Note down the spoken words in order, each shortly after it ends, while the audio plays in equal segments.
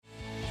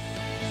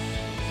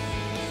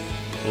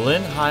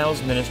Lynn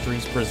Hiles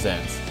Ministries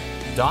presents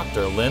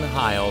Dr. Lynn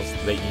Hiles,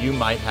 that you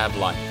might have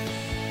life.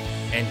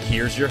 And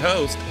here's your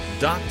host,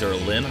 Dr.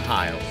 Lynn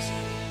Hiles.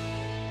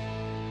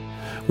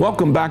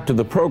 Welcome back to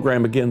the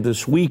program again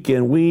this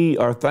weekend. We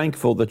are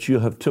thankful that you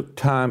have took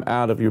time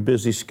out of your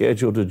busy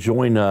schedule to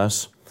join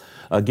us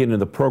again in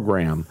the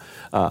program.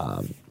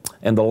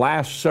 In the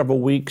last several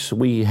weeks,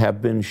 we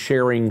have been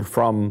sharing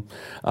from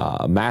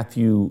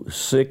Matthew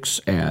 6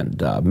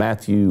 and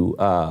Matthew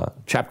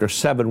chapter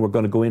 7. We're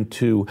going to go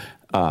into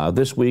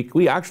this week.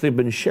 We actually have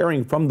been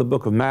sharing from the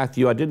book of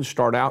Matthew. I didn't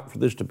start out for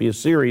this to be a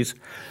series,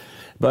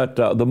 but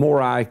the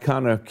more I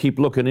kind of keep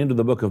looking into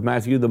the book of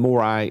Matthew, the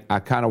more I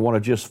kind of want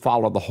to just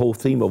follow the whole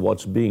theme of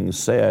what's being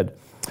said.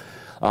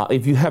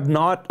 If you have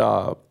not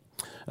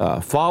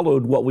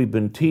followed what we've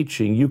been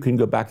teaching, you can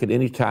go back at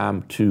any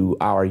time to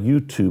our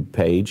YouTube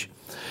page,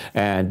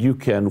 and you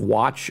can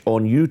watch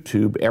on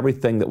YouTube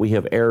everything that we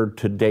have aired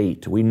to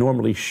date. We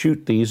normally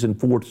shoot these in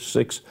 4 to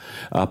 6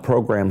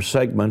 program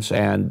segments,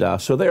 and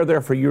so they're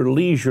there for your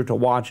leisure to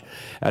watch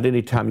at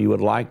any time you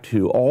would like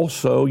to.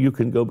 Also, you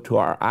can go to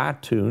our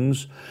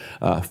iTunes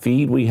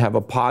feed. We have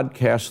a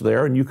podcast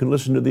there, and you can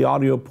listen to the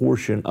audio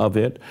portion of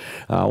it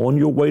on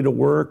your way to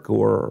work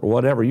or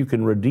whatever. You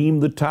can redeem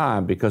the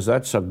time, because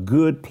that's a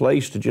good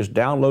place to just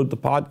download the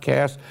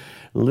podcast,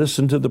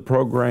 listen to the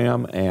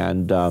program,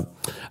 and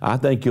I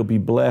think you'll be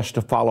blessed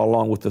to follow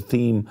along with the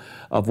theme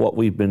of what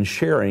we've been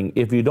sharing.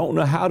 If you don't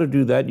know how to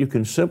do that, you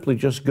can simply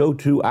just go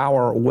to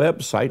our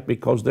website,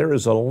 because there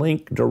is a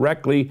link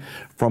directly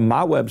from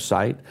my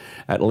website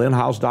at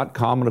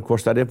lynnhiles.com, and of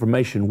course that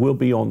information will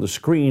be on the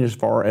screen as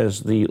far as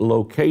the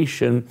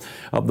location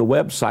of the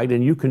website,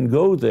 and you can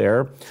go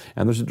there,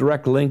 and there's a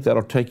direct link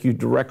that'll take you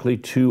directly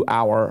to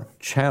our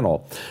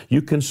channel.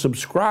 You can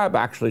subscribe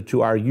actually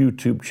to our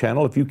YouTube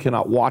channel if you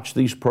cannot watch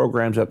these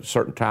programs at a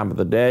certain time of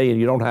the day and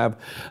you don't have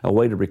a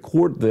way to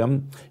record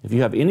them. If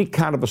you have any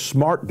kind of a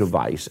smart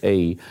device,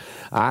 a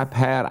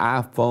iPad,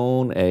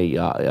 iPhone,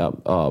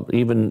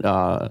 even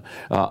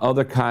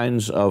other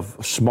kinds of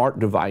smart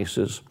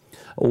devices,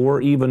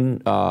 or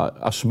even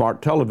a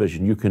smart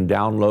television, you can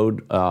download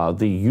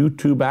the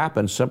YouTube app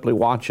and simply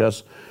watch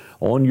us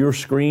on your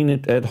screen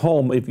at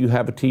home. If you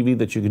have a TV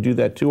that you can do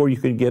that too, or you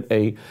can get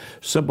a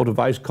simple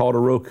device called a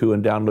Roku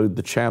and download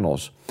the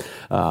channels.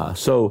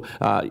 So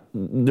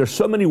there's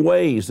so many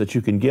ways that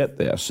you can get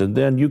this, and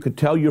then you could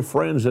tell your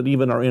friends that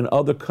even are in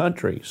other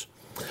countries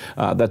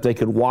that they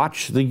could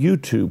watch the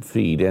YouTube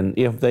feed. And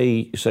if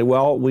they say,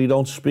 well, we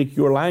don't speak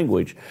your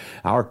language,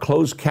 our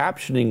closed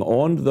captioning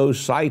on those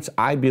sites,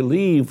 I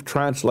believe,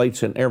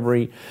 translates in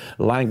every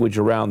language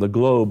around the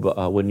globe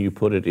when you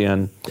put it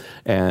in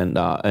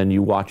and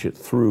you watch it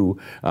through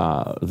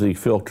the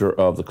filter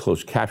of the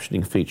closed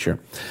captioning feature.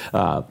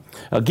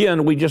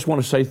 Again, we just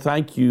want to say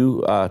thank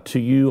you to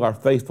you, our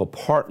faithful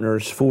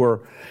partners,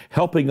 for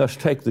helping us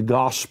take the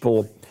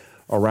gospel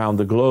around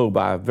the globe.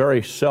 I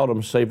very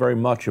seldom say very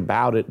much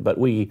about it, but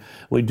we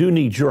do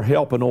need your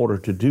help in order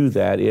to do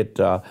that. It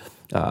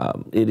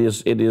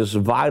is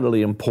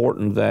vitally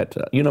important that,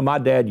 my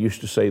dad used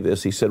to say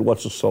this. He said,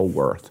 "What's a soul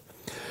worth?"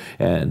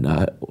 And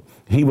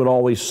he would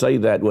always say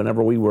that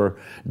whenever we were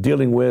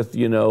dealing with,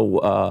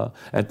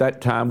 at that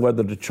time,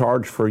 whether to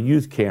charge for a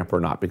youth camp or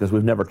not, because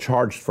we've never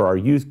charged for our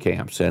youth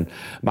camps. And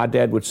my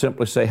dad would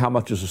simply say, "How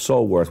much is a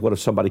soul worth? What if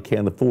somebody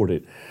can't afford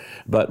it?"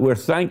 But we're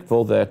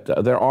thankful that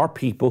there are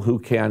people who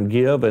can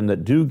give and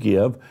that do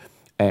give,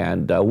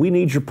 and we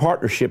need your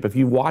partnership. If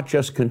you watch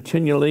us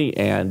continually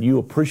and you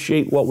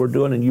appreciate what we're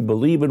doing and you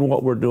believe in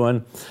what we're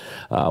doing,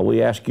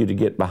 we ask you to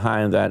get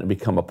behind that and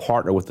become a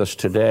partner with us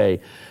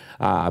today.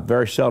 I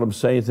very seldom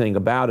say anything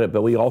about it,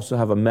 but we also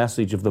have a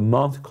Message of the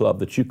Month Club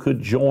that you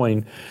could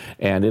join,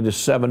 and it is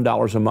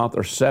 $7 a month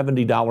or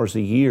 $70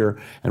 a year.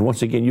 And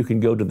once again, you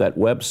can go to that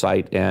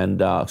website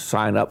and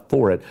sign up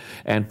for it.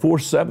 And for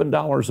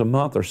 $7 a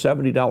month or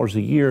 $70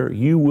 a year,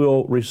 you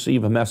will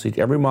receive a message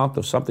every month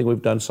of something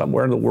we've done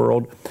somewhere in the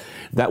world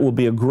that will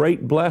be a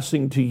great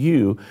blessing to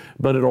you,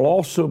 but it'll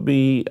also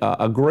be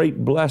a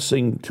great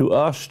blessing to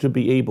us to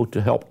be able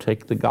to help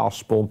take the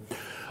gospel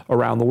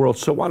around the world.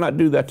 So why not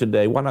do that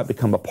today? Why not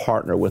become a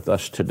partner with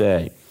us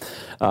today?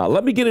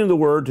 Let me get into the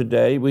Word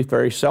today. We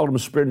very seldom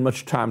spend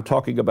much time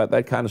talking about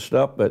that kind of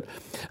stuff, but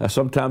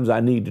sometimes I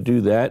need to do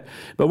that.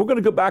 But we're going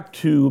to go back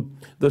to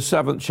the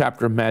 7th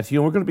chapter of Matthew,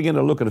 and we're going to begin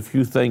to look at a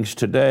few things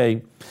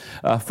today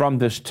from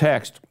this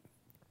text.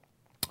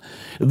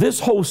 This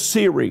whole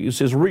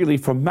series is really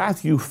from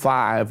Matthew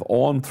 5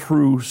 on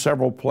through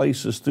several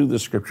places through the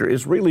Scripture.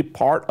 It's really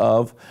part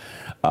of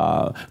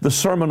the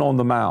Sermon on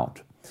the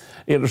Mount.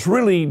 It is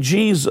really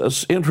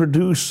Jesus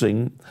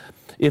introducing,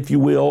 if you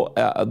will,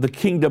 the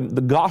kingdom,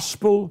 the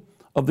gospel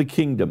of the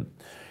kingdom.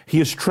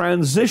 He is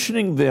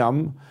transitioning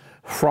them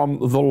from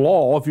the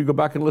law. If you go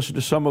back and listen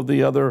to some of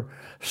the other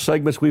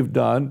segments we've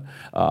done,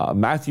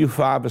 Matthew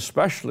 5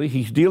 especially,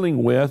 he's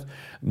dealing with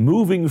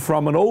moving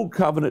from an old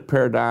covenant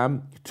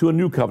paradigm to a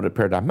new covenant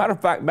paradigm. Matter of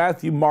fact,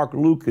 Matthew, Mark,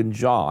 Luke, and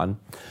John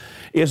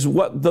is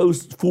what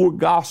those four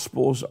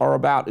Gospels are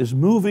about, is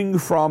moving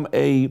from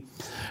a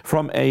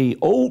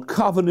old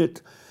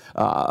covenant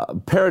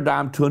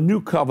paradigm to a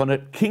new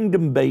covenant,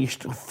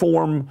 kingdom-based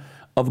form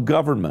of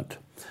government.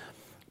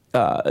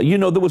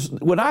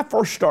 When I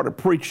first started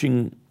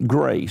preaching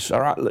grace,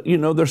 all right,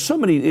 there's so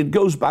many, it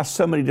goes by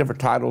so many different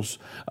titles.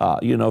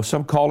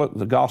 Some call it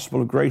the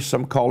gospel of grace,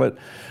 some call it,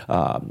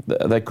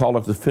 they call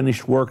it the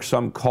finished work,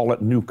 some call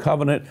it new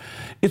covenant.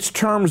 It's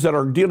terms that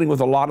are dealing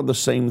with a lot of the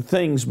same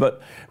things,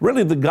 but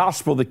really the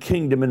gospel of the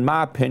kingdom, in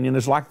my opinion,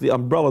 is like the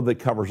umbrella that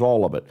covers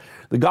all of it.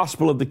 The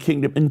gospel of the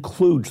kingdom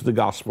includes the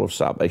gospel of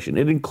salvation.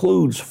 It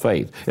includes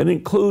faith. It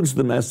includes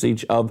the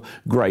message of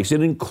grace.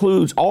 It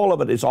includes all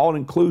of it. It's all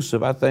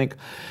inclusive. I think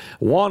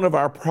one of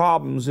our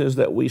problems is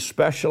that we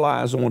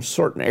specialize on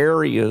certain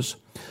areas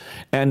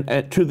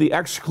and to the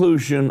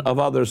exclusion of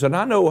others. And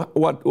I know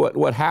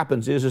what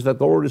happens is that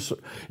the Lord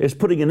is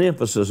putting an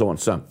emphasis on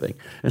something.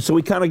 And so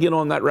we kind of get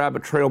on that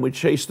rabbit trail, we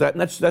chase that,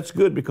 and that's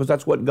good because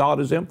that's what God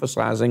is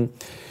emphasizing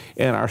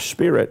in our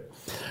spirit.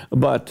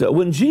 But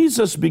when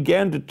Jesus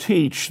began to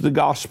teach the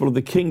gospel of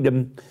the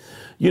kingdom,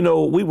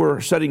 we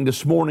were sitting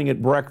this morning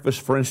at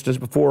breakfast, for instance,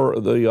 before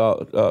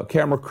the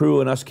camera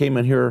crew and us came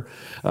in here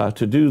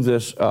to do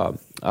this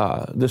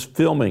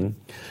filming.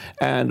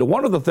 And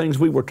one of the things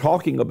we were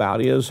talking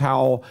about is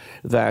how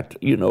that,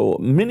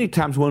 many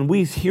times when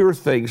we hear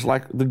things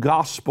like the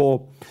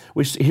gospel,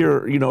 we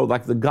hear,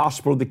 like the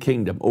gospel of the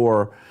kingdom,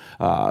 or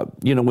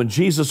when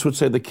Jesus would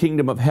say the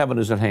kingdom of heaven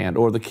is at hand,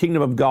 or the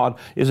kingdom of God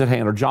is at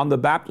hand, or John the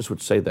Baptist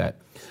would say that.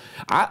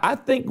 I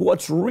think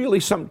what's really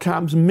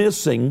sometimes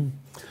missing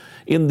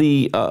in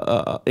the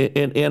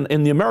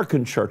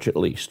American church, at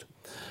least,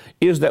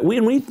 is that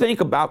when we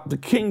think about the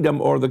kingdom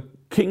or the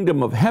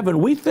kingdom of heaven,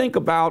 we think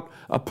about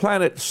a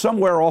planet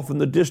somewhere off in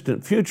the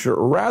distant future,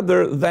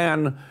 rather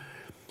than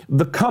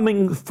the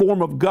coming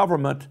form of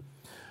government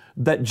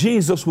that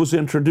Jesus was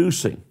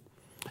introducing.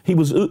 He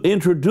was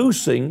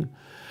introducing,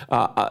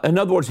 in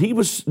other words, he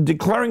was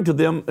declaring to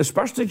them,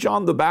 especially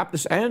John the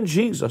Baptist and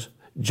Jesus.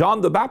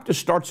 John the Baptist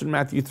starts in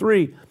Matthew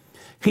 3.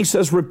 He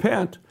says,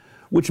 repent,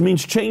 which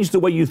means change the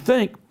way you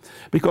think,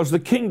 because the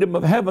kingdom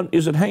of heaven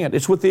is at hand.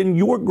 It's within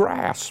your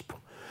grasp.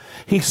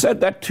 He said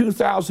that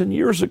 2,000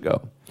 years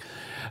ago.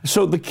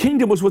 So the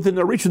kingdom was within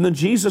their reach, and then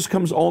Jesus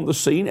comes on the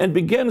scene and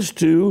begins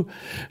to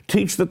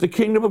teach that the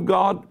kingdom of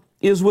God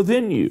is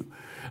within you,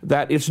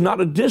 that it's not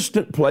a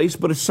distant place,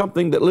 but it's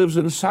something that lives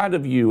inside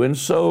of you. And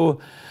so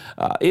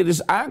it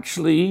is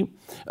actually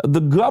the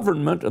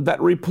government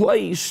that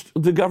replaced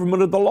the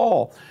government of the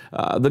law.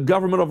 The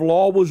government of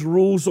law was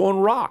rules on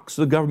rocks.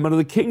 The government of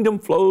the kingdom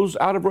flows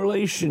out of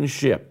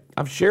relationship.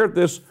 I've shared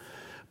this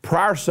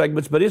prior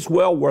segments, but it's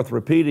well worth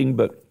repeating.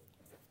 But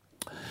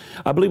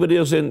I believe it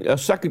is in 2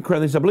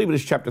 Corinthians, I believe it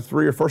is chapter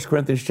 3 or 1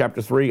 Corinthians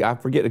chapter 3. I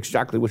forget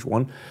exactly which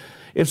one.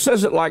 It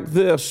says it like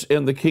this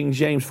in the King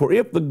James, for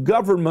if the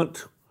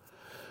government,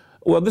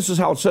 well, this is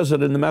how it says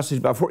it in the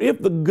Message Bible, for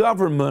if the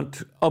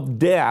government of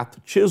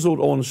death, chiseled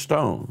on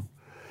stone,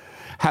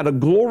 had a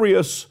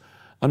glorious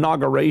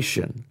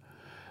inauguration,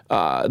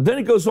 then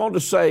it goes on to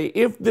say,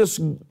 if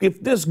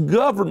this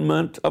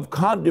government of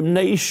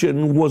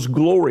condemnation was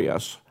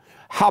glorious,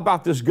 how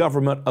about this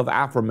government of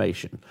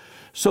affirmation?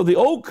 So the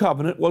old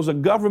covenant was a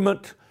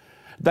government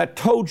that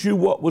told you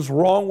what was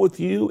wrong with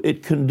you.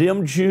 It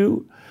condemned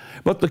you.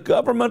 But the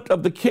government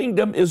of the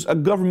kingdom is a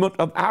government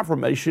of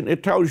affirmation.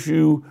 It tells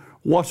you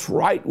what's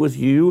right with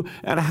you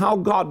and how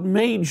God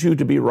made you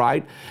to be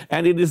right.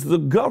 And it is the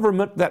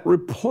government that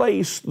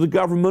replaced the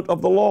government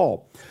of the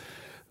law.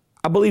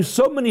 I believe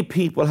so many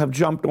people have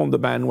jumped on the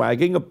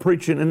bandwagon of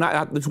preaching, and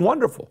it's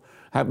wonderful,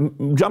 have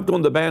jumped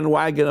on the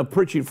bandwagon of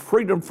preaching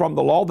freedom from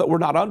the law, that we're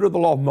not under the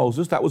law of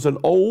Moses. That was an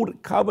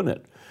old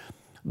covenant.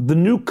 The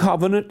new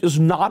covenant is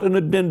not an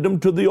addendum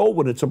to the old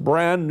one. It's a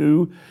brand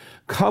new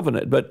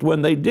covenant. But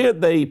when they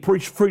did, they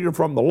preached freedom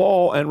from the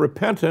law and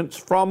repentance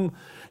from,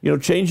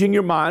 changing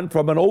your mind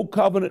from an old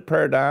covenant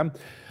paradigm,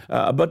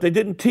 but they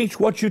didn't teach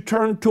what you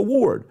turn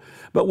toward.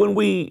 But when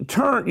we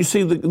turn, you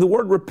see, the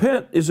word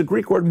repent is a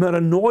Greek word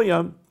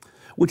metanoia,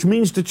 which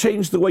means to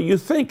change the way you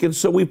think. And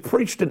so we've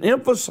preached and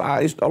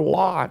emphasized a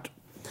lot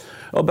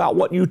about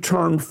what you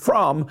turn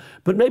from,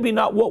 but maybe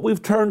not what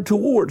we've turned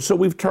toward. So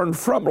we've turned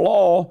from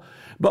law,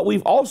 but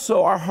we've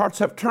also, our hearts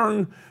have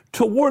turned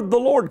toward the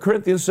Lord.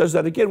 Corinthians says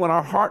that again, when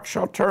our heart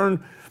shall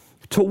turn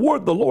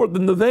toward the Lord,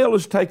 then the veil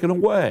is taken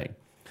away.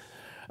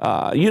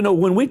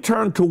 When we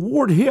turn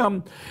toward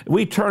Him,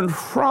 we turn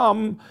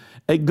from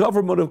a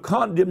government of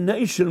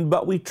condemnation,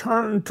 but we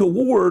turn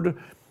toward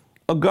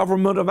a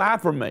government of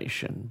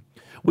affirmation.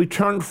 We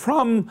turn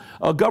from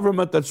a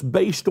government that's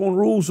based on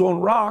rules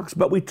on rocks,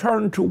 but we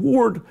turn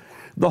toward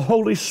the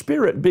Holy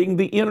Spirit being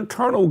the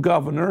internal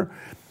governor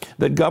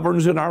that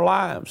governs in our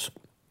lives.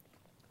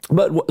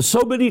 But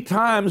so many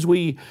times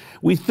we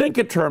think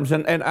in terms,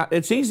 and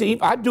it's easy.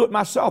 I do it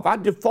myself. I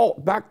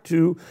default back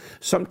to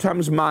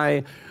sometimes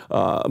my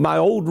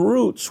old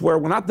roots, where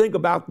when I think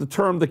about the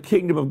term the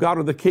kingdom of God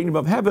or the kingdom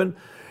of heaven,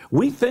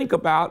 we think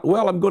about,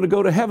 well, I'm going to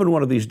go to heaven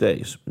one of these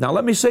days. Now,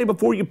 let me say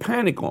before you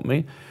panic on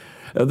me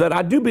that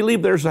I do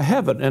believe there's a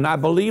heaven, and I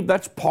believe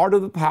that's part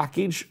of the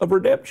package of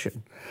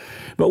redemption.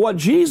 But what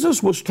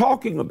Jesus was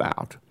talking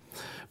about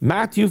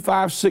Matthew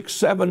 5, 6,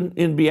 7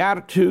 in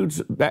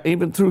Beatitudes,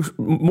 even through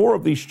more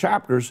of these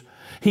chapters,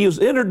 he is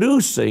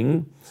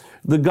introducing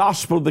the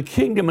gospel of the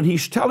kingdom, and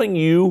he's telling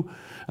you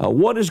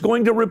what is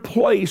going to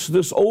replace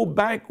this old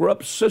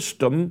bankrupt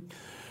system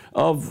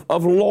of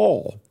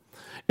law.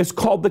 It's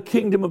called the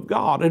kingdom of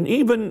God. And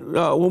even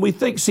when we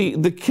think, see,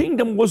 the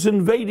kingdom was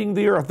invading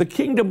the earth. The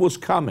kingdom was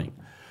coming.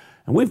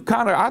 And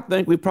I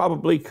think we've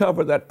probably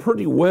covered that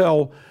pretty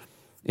well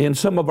in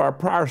some of our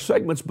prior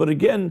segments. But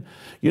again,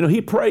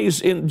 he prays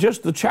in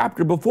just the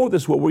chapter before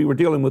this where we were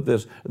dealing with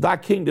this, thy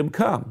kingdom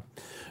come.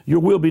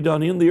 Your will be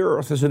done in the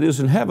earth as it is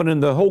in heaven.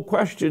 And the whole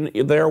question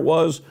there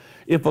was,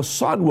 if a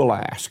son will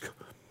ask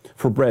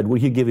for bread, will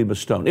you give him a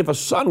stone? If a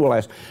son will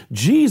ask.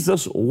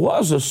 Jesus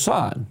was a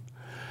son.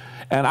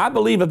 And I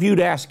believe if you'd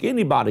ask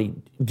anybody,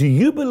 do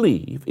you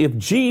believe if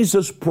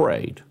Jesus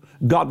prayed,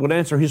 God would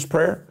answer his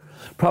prayer?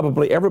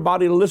 Probably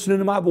everybody listening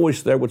to my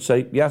voice there would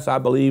say, yes, I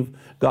believe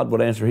God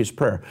would answer his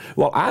prayer.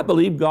 Well, I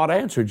believe God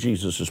answered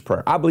Jesus'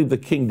 prayer. I believe the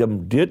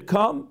kingdom did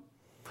come.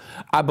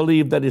 I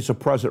believe that it's a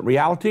present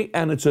reality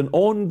and it's an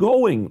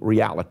ongoing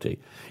reality.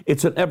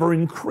 It's an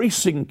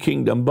ever-increasing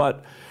kingdom.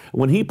 But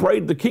when he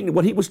prayed the kingdom,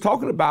 what he was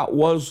talking about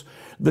was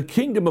the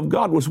kingdom of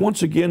God was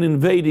once again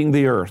invading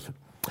the earth.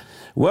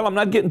 Well, I'm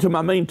not getting to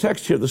my main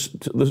text here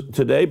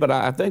today, but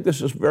I think this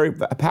is very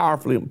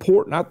powerfully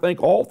important. I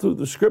think all through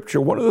the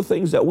Scripture, one of the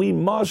things that we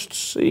must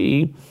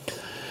see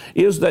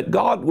is that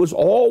God was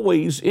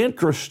always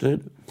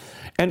interested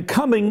in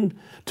coming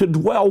to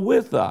dwell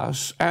with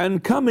us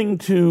and coming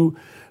to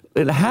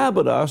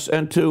inhabit us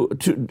and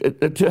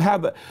to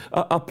have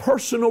a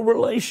personal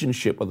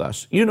relationship with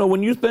us.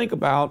 When you think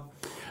about,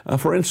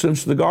 for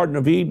instance, the Garden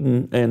of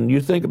Eden, and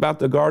you think about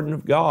the Garden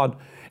of God,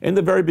 in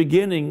the very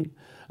beginning,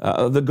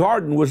 the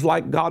garden was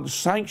like God's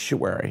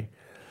sanctuary.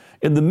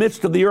 In the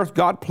midst of the earth,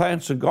 God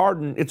plants a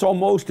garden. It's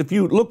almost, if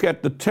you look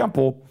at the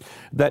temple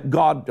that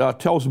God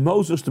tells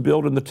Moses to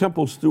build, and the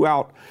temples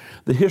throughout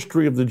the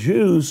history of the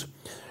Jews,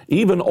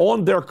 even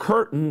on their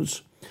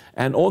curtains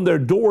and on their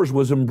doors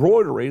was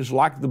embroideries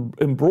like the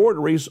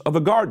embroideries of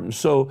a garden.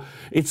 So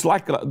it's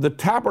like the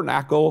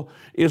tabernacle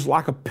is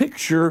like a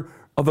picture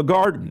of a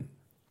garden.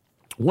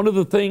 One of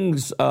the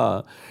things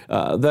that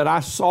I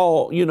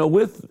saw,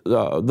 with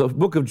the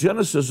book of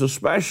Genesis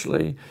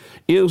especially,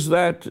 is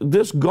that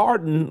this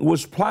garden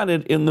was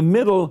planted in the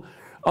middle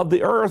of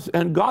the earth,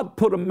 and God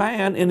put a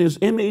man in his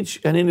image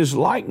and in his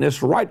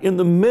likeness right in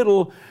the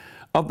middle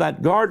of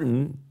that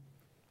garden,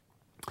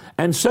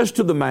 and says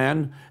to the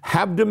man,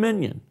 have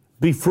dominion,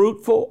 be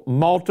fruitful,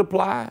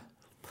 multiply,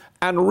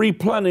 and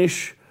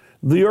replenish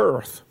the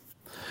earth.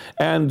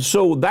 And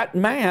so that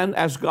man,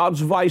 as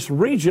God's vice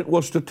regent,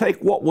 was to take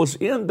what was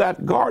in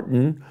that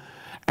garden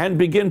and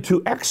begin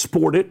to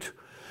export it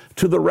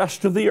to the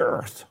rest of the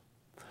earth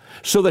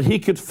so that he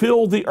could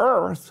fill the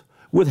earth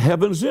with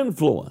heaven's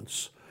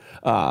influence.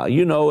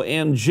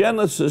 In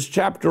Genesis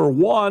chapter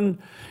 1,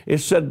 it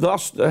said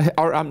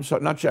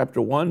not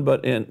chapter 1,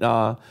 but in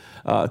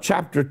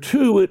chapter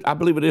 2, I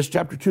believe it is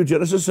chapter 2,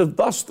 Genesis said,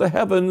 thus the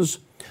heavens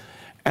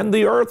and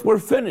the earth were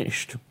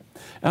finished,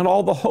 and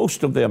all the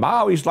host of them. I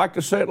always like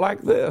to say it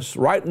like this,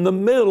 right in the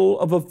middle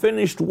of a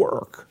finished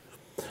work,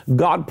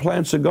 God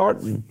plants a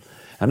garden,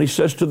 and he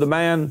says to the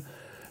man,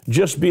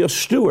 just be a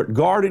steward,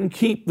 guard and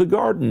keep the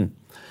garden.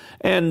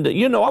 And,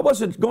 I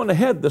wasn't going to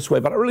head this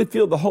way, but I really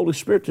feel the Holy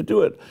Spirit to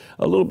do it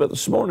a little bit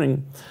this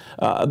morning,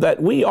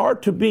 that we are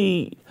to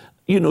be,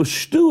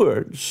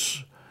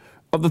 stewards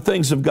of the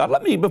things of God.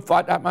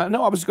 I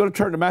know I was going to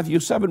turn to Matthew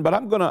 7, but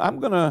I'm going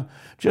to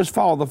just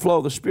follow the flow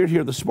of the Spirit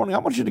here this morning. I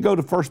want you to go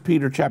to 1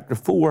 Peter chapter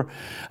 4.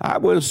 I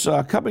was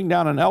coming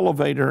down an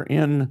elevator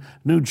in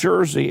New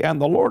Jersey,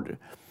 and the Lord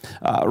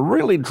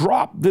really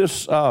dropped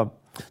this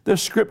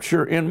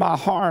scripture in my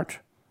heart.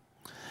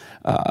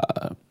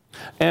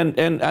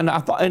 And I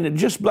thought, and it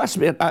just blessed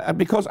me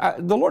because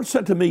the Lord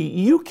said to me,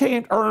 you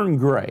can't earn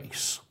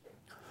grace,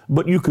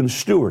 but you can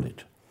steward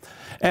it.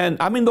 And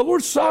the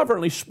Lord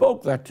sovereignly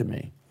spoke that to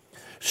me.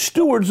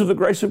 Stewards of the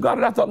grace of God.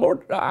 And I thought,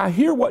 Lord, I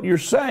hear what you're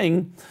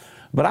saying,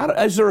 but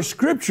is there a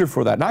scripture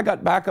for that? And I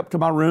got back up to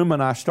my room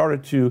and I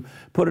started to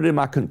put it in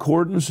my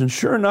concordance. And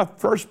sure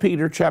enough, 1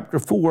 Peter chapter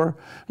 4,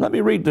 let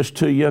me read this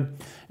to you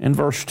in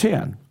verse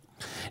 10.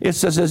 It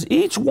says, as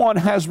each one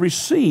has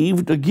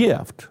received a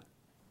gift,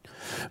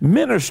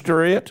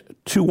 minister it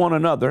to one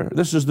another.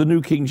 This is the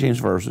New King James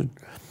Version.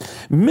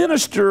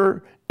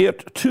 Minister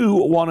it to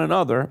one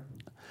another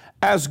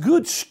as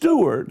good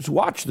stewards,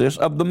 watch this,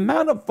 of the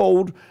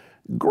manifold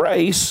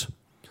grace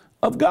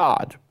of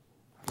God.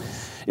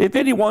 If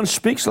anyone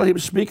speaks, let him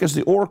speak as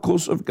the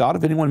oracles of God.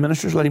 If anyone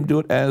ministers, let him do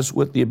it as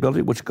with the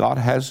ability which God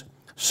has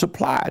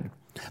supplied,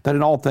 that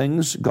in all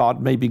things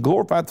God may be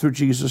glorified through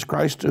Jesus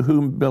Christ, to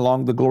whom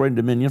belong the glory and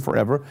dominion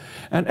forever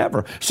and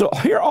ever. So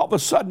here all of a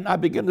sudden I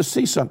begin to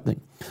see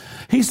something.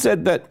 He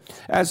said that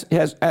as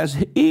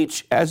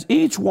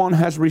each one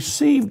has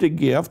received a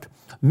gift,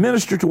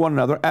 minister to one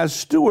another as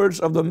stewards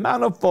of the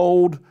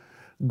manifold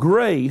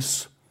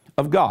grace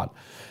of God.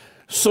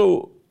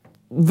 So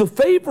the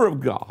favor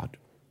of God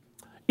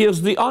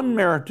is the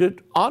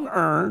unmerited,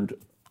 unearned,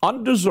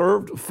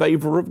 undeserved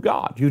favor of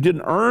God. You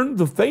didn't earn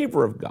the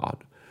favor of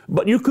God,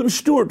 but you can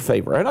steward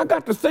favor. And I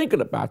got to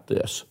thinking about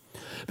this,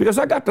 because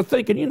I got to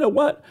thinking, you know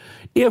what?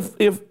 If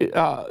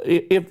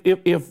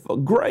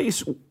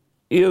grace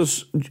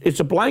it's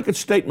a blanket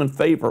statement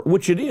favor,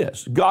 which it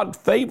is. God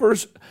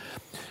favors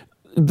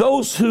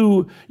those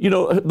who,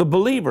 the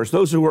believers,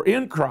 those who are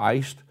in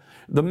Christ.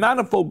 The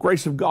manifold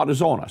grace of God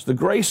is on us. The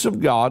grace of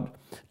God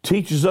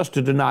teaches us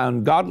to deny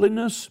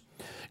ungodliness.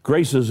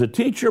 Grace is a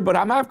teacher, but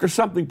I'm after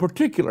something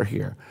particular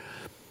here.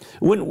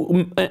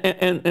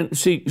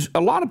 See,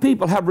 a lot of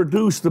people have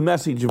reduced the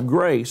message of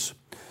grace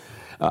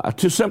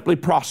to simply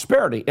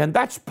prosperity, and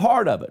that's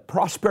part of it.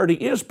 Prosperity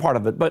is part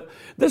of it, but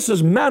this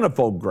is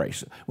manifold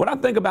grace. When I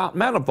think about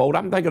manifold,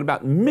 I'm thinking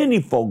about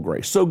manyfold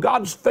grace. So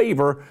God's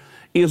favor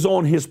is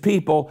on His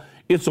people,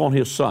 it's on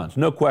His sons,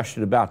 no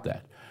question about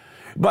that.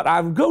 But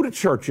I go to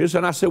churches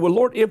and I say, well,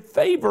 Lord, if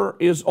favor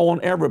is on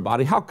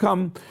everybody, how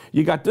come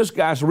you got this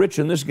guy's rich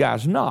and this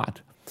guy's not?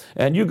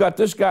 And you got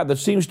this guy that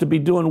seems to be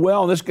doing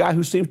well and this guy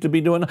who seems to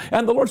be doing,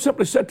 and the Lord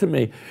simply said to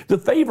me, the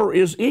favor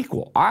is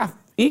equal. I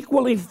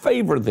equally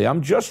favor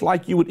them just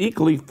like you would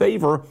equally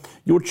favor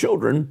your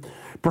children,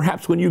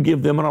 perhaps when you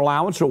give them an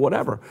allowance or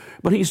whatever.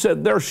 But He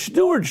said their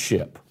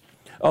stewardship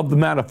of the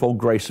manifold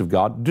grace of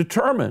God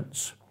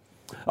determines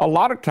a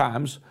lot of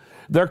times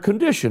their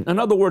condition. In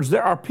other words,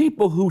 there are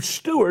people who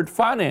steward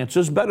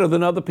finances better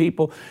than other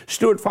people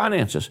steward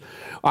finances.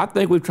 I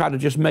think we've tried to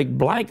just make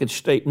blanket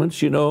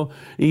statements,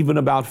 even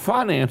about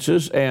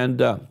finances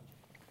and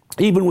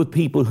even with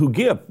people who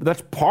give.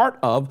 That's part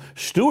of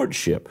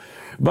stewardship.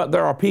 But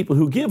there are people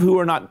who give who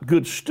are not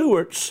good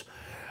stewards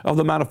of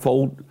the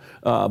manifold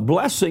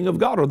blessing of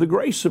God or the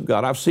grace of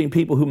God. I've seen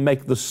people who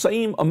make the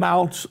same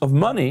amounts of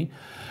money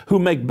who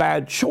make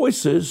bad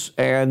choices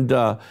and,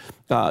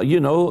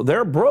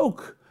 they're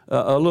broke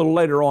a little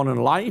later on in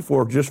life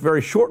or just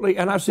very shortly.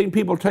 And I've seen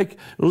people take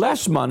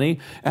less money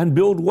and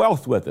build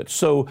wealth with it.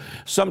 So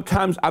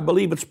sometimes I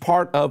believe it's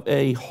part of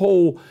a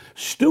whole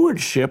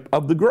stewardship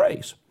of the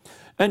grace.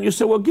 And you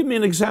say, well, give me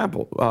an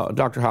example,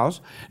 Dr. House.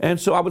 And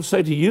so I would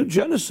say to you,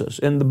 Genesis,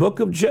 in the book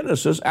of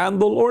Genesis,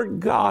 and the Lord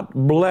God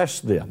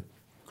blessed them.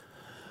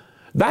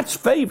 That's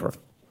favor.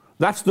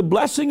 That's the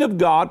blessing of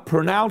God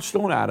pronounced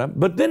on Adam.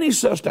 But then He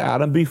says to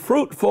Adam, be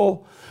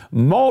fruitful,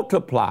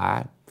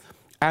 multiply,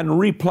 and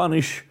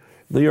replenish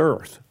the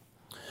earth.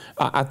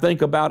 I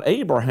think about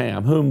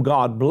Abraham, whom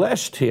God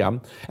blessed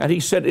him, and He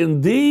said,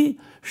 in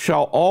thee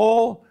shall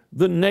all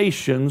the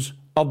nations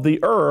of the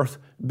earth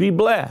be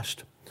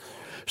blessed.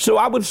 So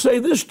I would say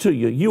this to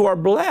you, you are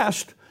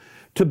blessed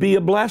to be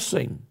a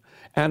blessing.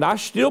 And I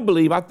still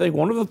believe, I think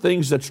one of the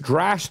things that's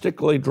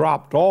drastically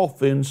dropped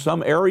off in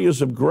some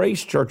areas of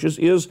grace churches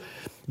is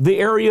the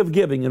area of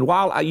giving. And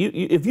while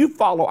if you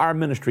follow our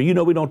ministry,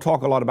 we don't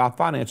talk a lot about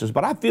finances,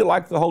 but I feel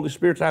like the Holy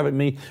Spirit's having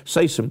me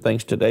say some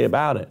things today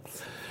about it.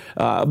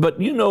 But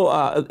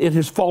it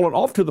has fallen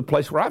off to the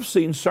place where I've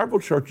seen several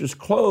churches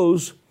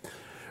close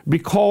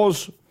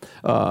because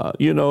of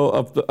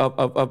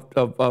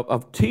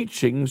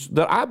teachings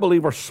that I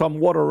believe are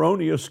somewhat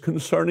erroneous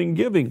concerning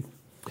giving.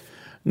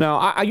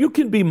 Now, you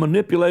can be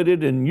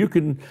manipulated and you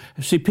can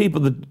see people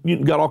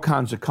that got all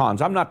kinds of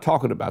cons. I'm not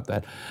talking about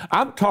that.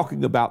 I'm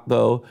talking about,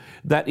 though,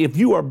 that if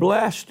you are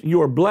blessed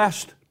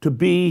to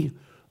be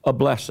a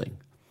blessing.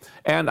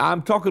 And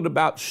I'm talking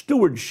about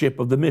stewardship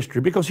of the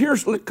mystery, because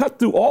cut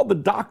through all the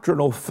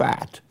doctrinal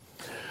fat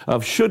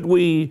of should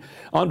we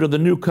under the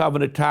new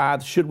covenant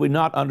tithe, should we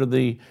not under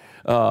the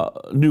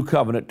new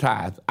covenant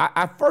tithe.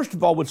 I first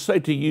of all would say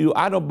to you,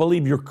 I don't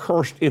believe you're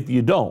cursed if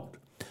you don't.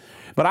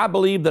 But I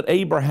believe that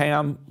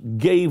Abraham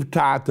gave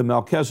tithe to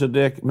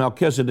Melchizedek.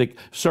 Melchizedek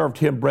served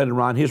him bread and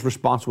wine. His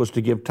response was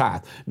to give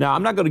tithe. Now,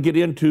 I'm not going to get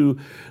into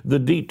the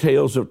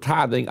details of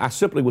tithing. I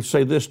simply would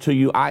say this to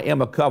you. I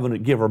am a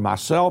covenant giver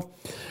myself.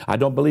 I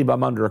don't believe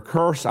I'm under a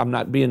curse. I'm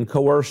not being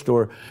coerced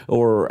or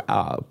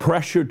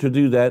pressured to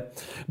do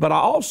that. But I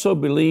also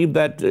believe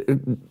that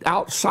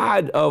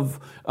outside of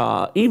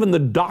even the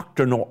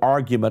doctrinal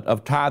argument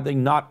of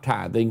tithing, not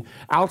tithing,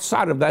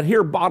 outside of that,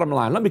 here, bottom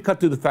line, let me cut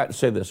through the fact and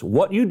say this.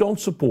 What you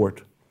don't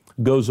support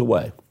goes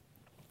away.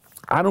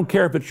 I don't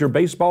care if it's your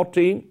baseball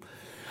team.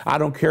 I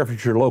don't care if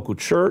it's your local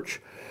church.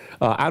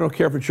 I don't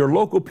care if it's your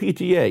local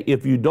PTA.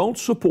 If you don't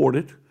support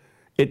it,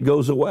 it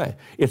goes away.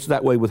 It's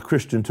that way with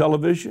Christian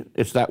television.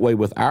 It's that way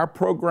with our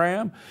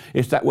program.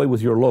 It's that way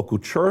with your local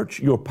church,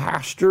 your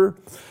pastor,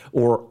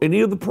 or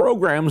any of the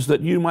programs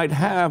that you might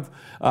have.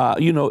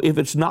 If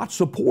it's not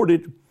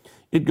supported,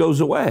 it goes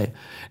away.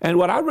 And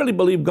what I really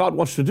believe God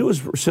wants to do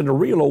is send a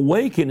real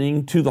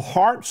awakening to the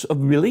hearts of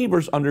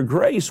believers under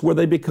grace, where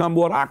they become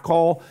what I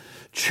call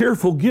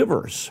cheerful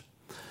givers.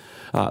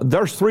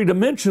 There's 3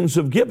 dimensions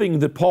of giving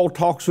that Paul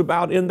talks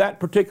about in that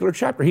particular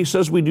chapter. He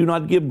says we do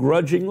not give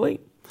grudgingly.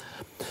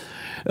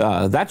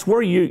 That's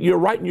where you're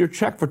writing your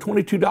check for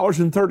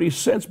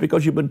 $22.30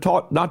 because you've been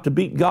taught not to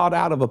beat God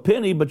out of a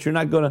penny, but you're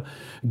not going to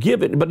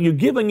give it. But you're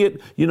giving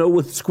it,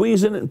 with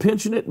squeezing it and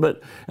pinching it.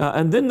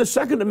 And then the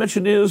second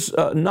dimension is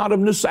not of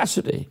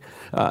necessity.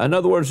 In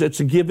other words, it's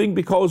a giving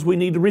because we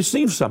need to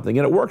receive something,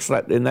 and it works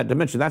in that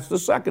dimension. That's the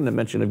second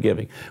dimension of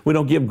giving. We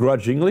don't give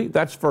grudgingly.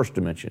 That's first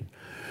dimension.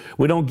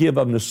 We don't give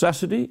of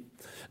necessity.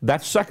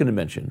 That's second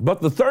dimension.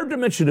 But the third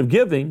dimension of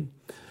giving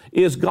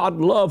is God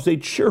loves a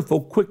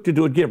cheerful,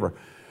 quick-to-do-it giver.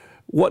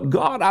 What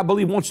God, I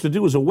believe, wants to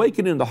do is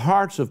awaken in the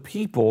hearts of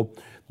people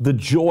the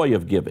joy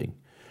of giving.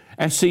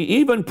 And see,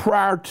 even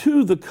prior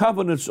to the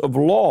covenants of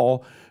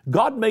law,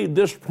 God made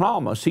this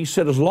promise. He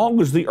said, as long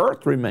as the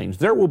earth remains,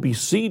 there will be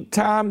seed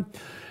time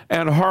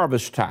and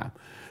harvest time.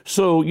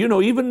 So,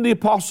 even the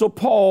Apostle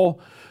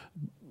Paul,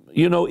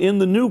 in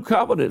the new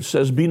covenant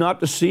says, be not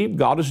deceived,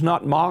 God is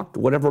not mocked.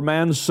 Whatever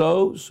man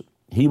sows,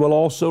 he will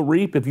also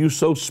reap. If you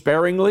sow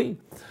sparingly,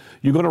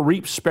 you're going to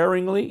reap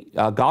sparingly.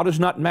 God is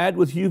not mad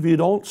with you if you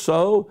don't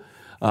sow.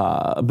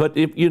 But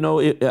if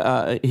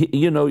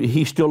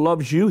He still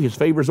loves you. His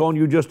favor's on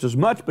you just as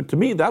much. But to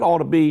me, that ought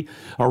to be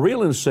a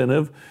real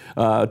incentive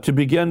to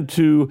begin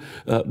to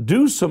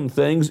do some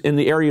things in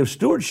the area of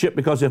stewardship.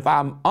 Because if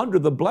I'm under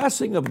the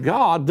blessing of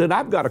God, then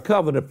I've got a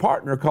covenant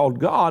partner called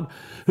God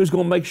who's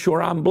going to make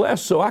sure I'm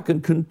blessed so I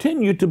can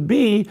continue to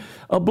be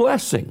a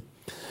blessing.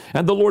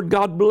 And the Lord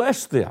God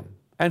blessed them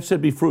and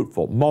said, be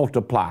fruitful,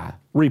 multiply,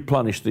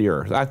 replenish the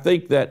earth. I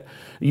think that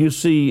you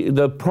see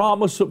the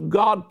promise of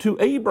God to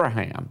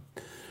Abraham.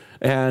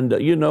 And,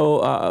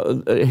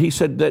 he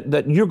said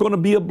that you're going to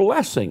be a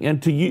blessing.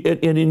 And to you,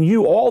 and in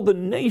you, all the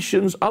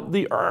nations of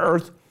the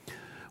earth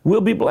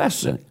will be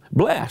blessed.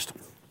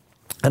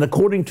 And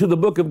according to the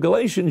book of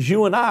Galatians,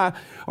 you and I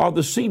are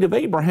the seed of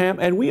Abraham,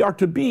 and we are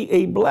to be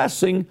a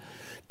blessing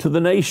to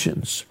the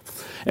nations.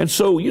 And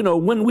so,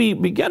 when we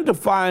begin to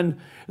find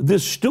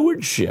this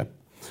stewardship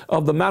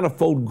of the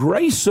manifold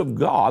grace of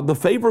God, the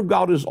favor of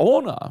God is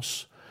on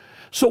us.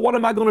 So what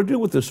am I going to do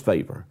with this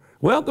favor?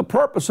 Well, the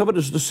purpose of it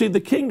is to see the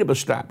kingdom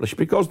established,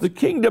 because the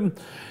kingdom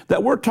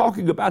that we're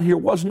talking about here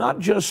was not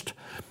just,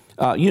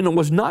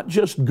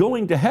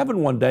 going to heaven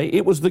one day.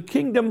 It was the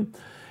kingdom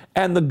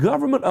and the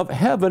government of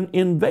heaven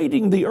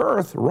invading the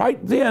earth right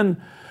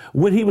then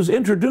when He was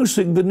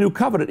introducing the new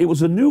covenant. It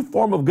was a new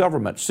form of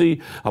government.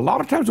 See, a lot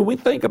of times when we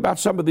think about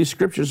some of these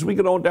scriptures, we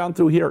get on down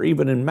through here,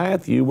 even in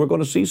Matthew, we're going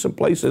to see some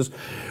places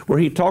where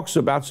He talks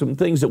about some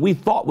things that we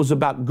thought was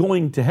about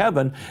going to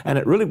heaven, and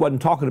it really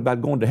wasn't talking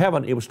about going to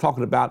heaven. It was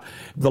talking about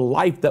the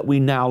life that we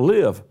now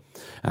live.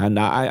 And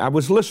I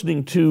was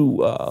listening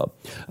to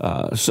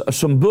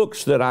some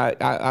books that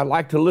I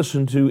like to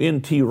listen to.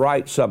 N.T.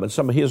 Wright, some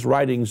of his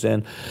writings,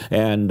 and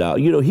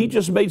he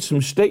just made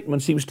some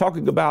statements. He was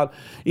talking about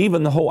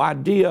even the whole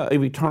idea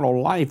of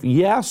eternal life.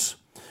 Yes,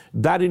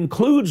 that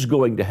includes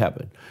going to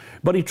heaven.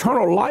 But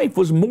eternal life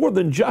was more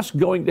than just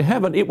going to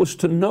heaven. It was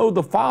to know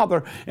the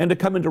Father and to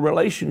come into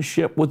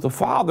relationship with the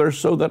Father,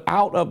 so that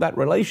out of that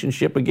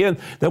relationship, again,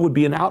 there would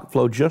be an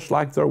outflow, just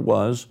like there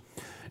was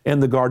in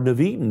the Garden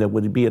of Eden. There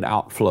would be an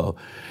outflow.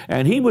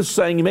 And he was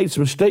saying, he made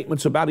some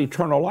statements about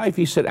eternal life.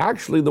 He said,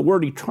 actually, the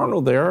word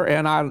eternal there,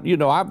 and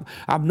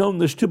I've known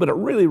this too, but it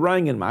really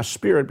rang in my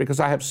spirit,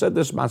 because I have said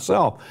this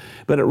myself,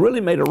 but it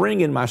really made a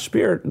ring in my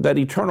spirit that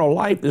eternal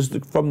life is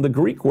from the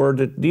Greek word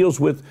that deals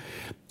with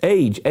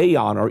age,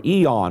 aeon or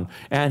eon.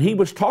 And he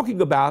was talking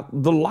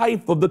about the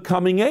life of the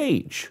coming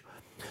age.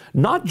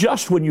 Not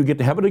just when you get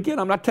to heaven. Again,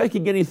 I'm not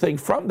taking anything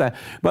from that,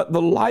 but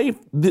the life,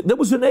 there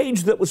was an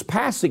age that was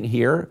passing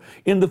here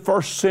in the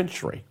first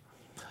century.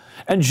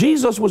 And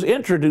Jesus was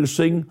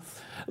introducing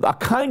a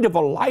kind of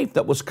a life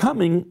that was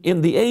coming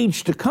in the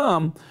age to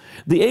come.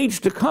 The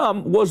age to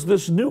come was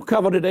this new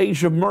covenant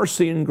age of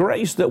mercy and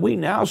grace that we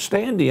now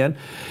stand in,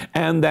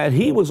 and that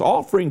He was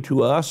offering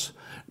to us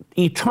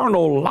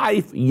eternal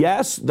life.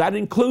 Yes, that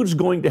includes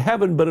going to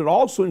heaven, but it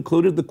also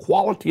included the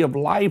quality of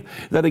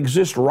life that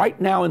exists right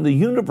now in the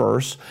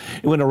universe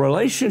in a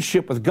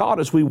relationship with God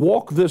as we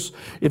walk this,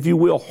 if you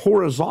will,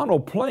 horizontal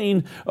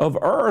plane of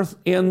earth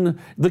in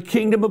the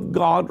kingdom of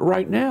God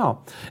right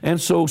now. And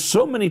so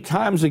many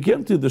times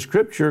again through the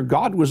scripture,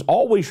 God was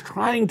always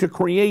trying to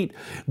create,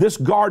 this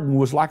garden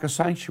was like a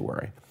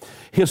sanctuary.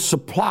 His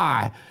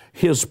supply,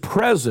 His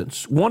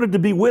presence, wanted to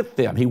be with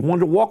them. He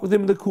wanted to walk with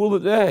them in the cool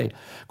of the day.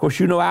 Of course,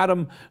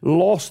 Adam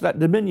lost that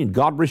dominion.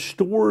 God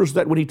restores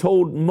that when He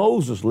told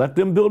Moses, let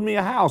them build me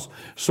a house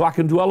so I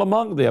can dwell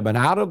among them. And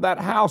out of that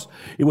house,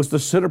 it was the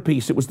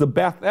centerpiece. It was the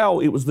Bethel.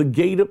 It was the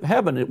gate of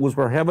heaven. It was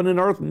where heaven and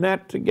earth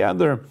met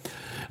together.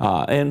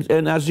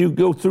 And as you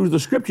go through the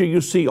scripture,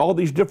 you see all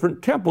these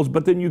different temples,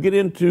 but then you get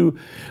into,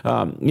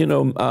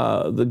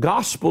 the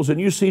Gospels,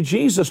 and you see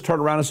Jesus turn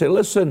around and say,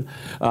 listen,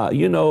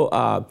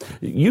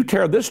 you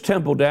tear this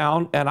temple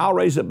down and I'll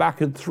raise it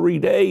back in 3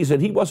 days.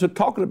 And He wasn't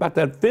talking about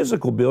that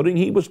physical building.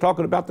 He was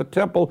talking about the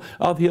temple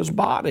of His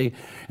body.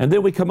 And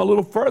then we come a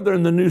little further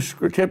in the new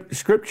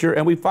scripture,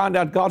 and we find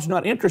out God's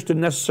not interested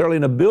necessarily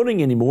in a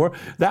building anymore.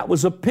 That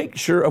was a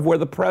picture of where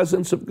the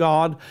presence of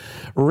God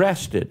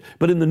rested.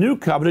 But in the new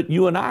covenant,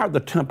 you and I are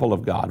the temple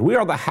of God. We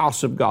are the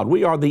house of God.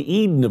 We are the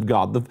Eden of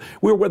God.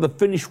 We're where the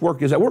finished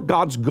work is at. We're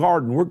God's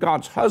garden. We're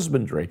God's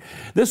husbandry.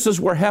 This is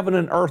where heaven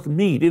and earth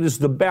meet. It is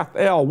the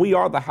Bethel. We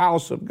are the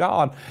house of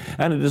God.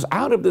 And it is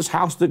out of this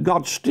house that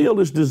God still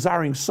is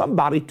desiring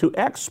somebody to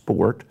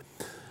export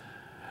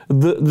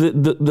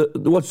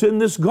what's in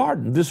this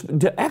garden,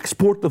 to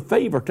export the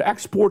favor, to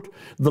export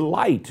the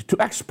light, to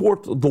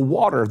export the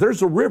water.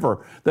 There's a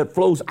river that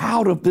flows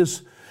out of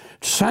this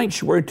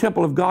sanctuary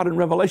temple of God in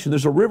Revelation.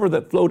 There's a river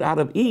that flowed out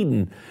of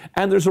Eden,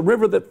 and there's a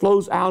river that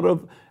flows out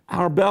of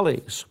our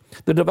bellies.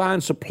 The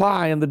divine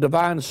supply and the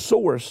divine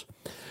source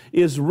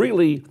is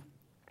really,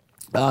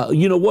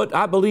 what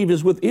I believe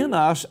is within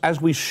us.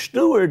 As we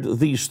steward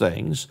these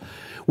things,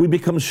 we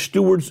become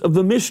stewards of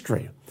the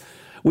mystery.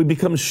 We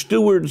become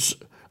stewards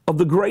of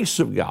the grace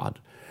of God.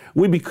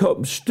 We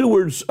become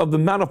stewards of the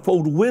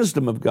manifold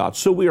wisdom of God.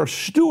 So we are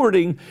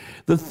stewarding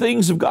the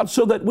things of God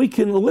so that we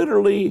can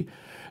literally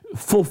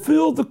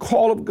fulfill the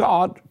call of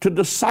God to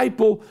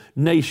disciple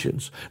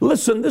nations.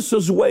 Listen, this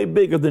is way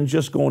bigger than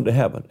just going to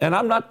heaven. And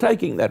I'm not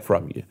taking that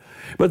from you.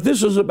 But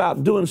this is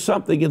about doing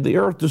something in the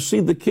earth to see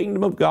the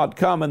kingdom of God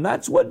come. And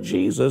that's what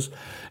Jesus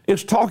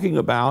is talking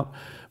about.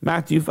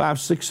 Matthew 5,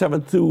 6,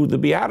 7 through the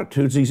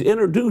Beatitudes, he's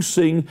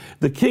introducing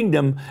the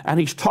kingdom, and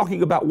he's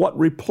talking about what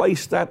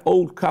replaced that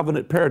old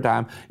covenant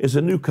paradigm is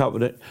a new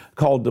covenant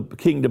called the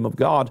kingdom of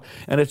God.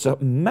 And it's a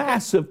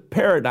massive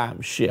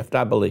paradigm shift,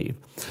 I believe.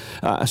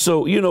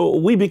 So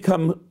we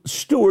become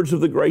stewards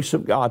of the grace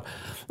of God.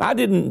 I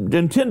didn't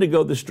intend to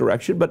go this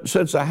direction, but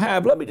since I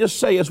have, let me just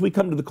say as we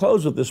come to the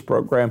close of this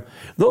program,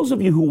 those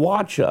of you who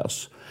watch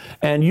us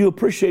and you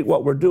appreciate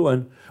what we're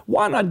doing,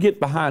 why not get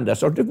behind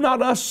us? Or if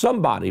not us,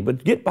 somebody,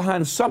 but get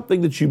behind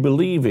something that you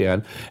believe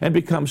in and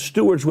become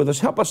stewards with us.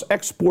 Help us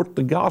export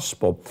the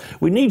gospel.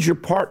 We need your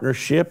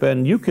partnership,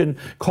 and you can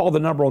call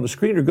the number on the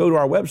screen or go to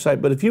our website.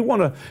 But if you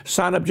want to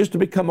sign up just to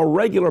become a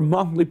regular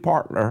monthly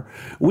partner,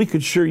 we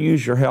could sure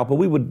use your help, and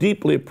we would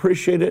deeply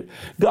appreciate it.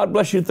 God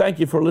bless you. Thank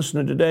you for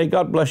listening today.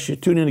 God bless you.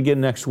 Tune in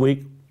again next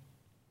week.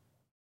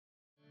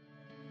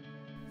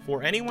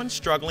 For anyone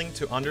struggling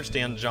to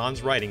understand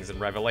John's writings in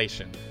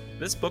Revelation,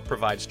 this book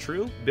provides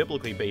true,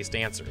 biblically based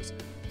answers.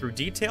 Through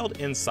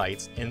detailed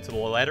insights into the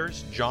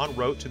letters John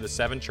wrote to the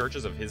 7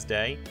 churches of his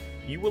day,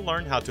 you will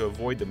learn how to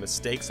avoid the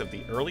mistakes of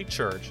the early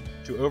church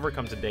to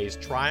overcome today's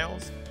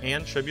trials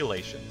and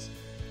tribulations.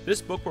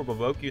 This book will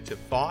provoke you to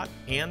thought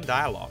and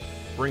dialogue,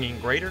 bringing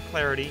greater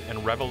clarity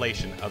and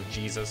revelation of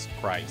Jesus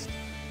Christ.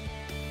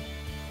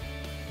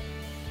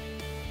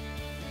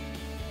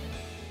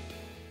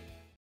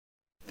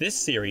 This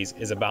series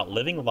is about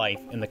living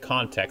life in the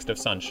context of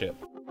sonship.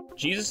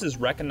 Jesus is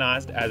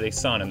recognized as a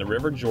son in the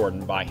River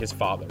Jordan by his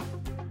Father.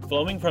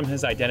 Flowing from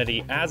his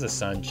identity as a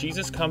son,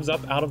 Jesus comes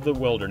up out of the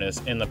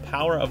wilderness in the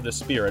power of the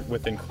Spirit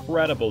with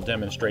incredible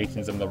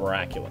demonstrations of the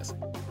miraculous.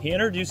 He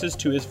introduces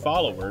to his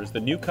followers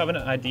the new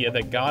covenant idea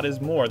that God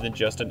is more than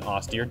just an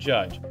austere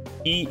judge.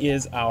 He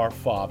is our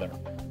Father.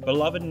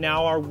 Beloved,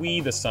 now are we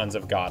the sons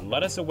of God.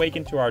 Let us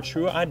awaken to our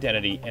true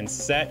identity and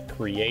set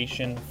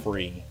creation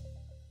free.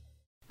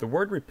 The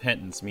word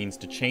repentance means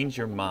to change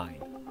your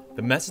mind.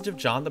 The message of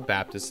John the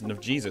Baptist and of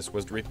Jesus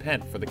was to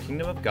repent, for the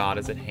kingdom of God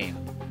is at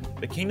hand.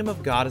 The kingdom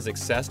of God is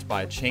accessed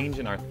by a change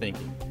in our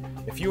thinking.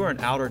 If you are in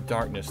outer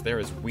darkness, there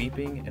is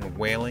weeping and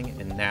wailing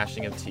and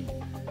gnashing of teeth.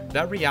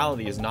 That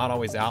reality is not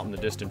always out in the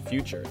distant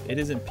future. It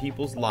is in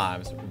people's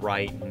lives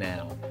right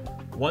now.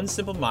 One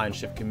simple mind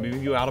shift can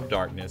move you out of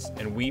darkness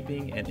and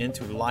weeping and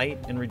into light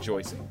and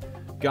rejoicing.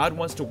 God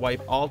wants to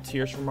wipe all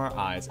tears from our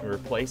eyes and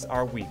replace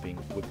our weeping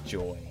with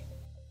joy.